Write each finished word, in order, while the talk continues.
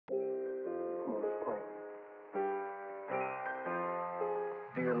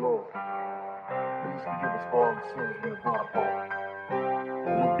forgive us for all the sins we have brought upon.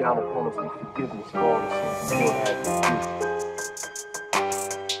 Look down upon us with forgiveness for all the sins we still have to do.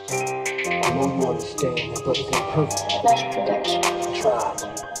 I know you understand that brothers ain't perfect.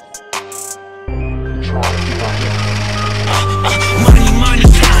 Try to keep our hands. Money,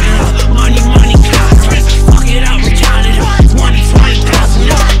 count it up. Money, count it up. Fuck it up, we count it up.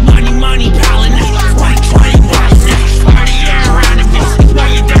 20,000 up. Money, piling up. 20,000 up. Party around the bus. Now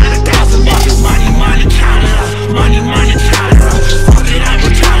you down 1,000 bucks. Money, count it up. Money, count it up. Fuck it up, we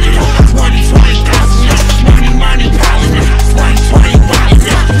count it up. 20,000 up. Money, piling up. 20,000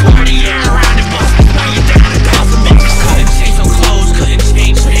 up. Party around the bus. Now you down 1,000 bucks. Couldn't change no clothes, couldn't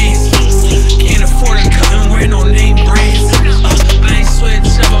change pants. Can't afford a cut and wear no name brands. I ain't switch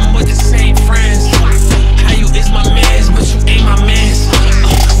up, I'm with the same friends. How you is my mans, but you ain't my mans.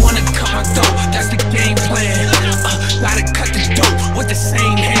 Wanna cut my dope, that's the game plan. Gotta cut the dope with the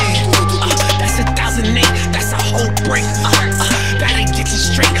same hand. That's 1,008, that's a whole break. Gotta get you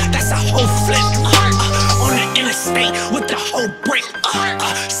straight, that's a whole flip. On the interstate with the whole break.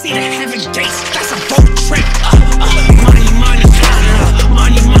 See the heaven gates, that's a boat trip. Money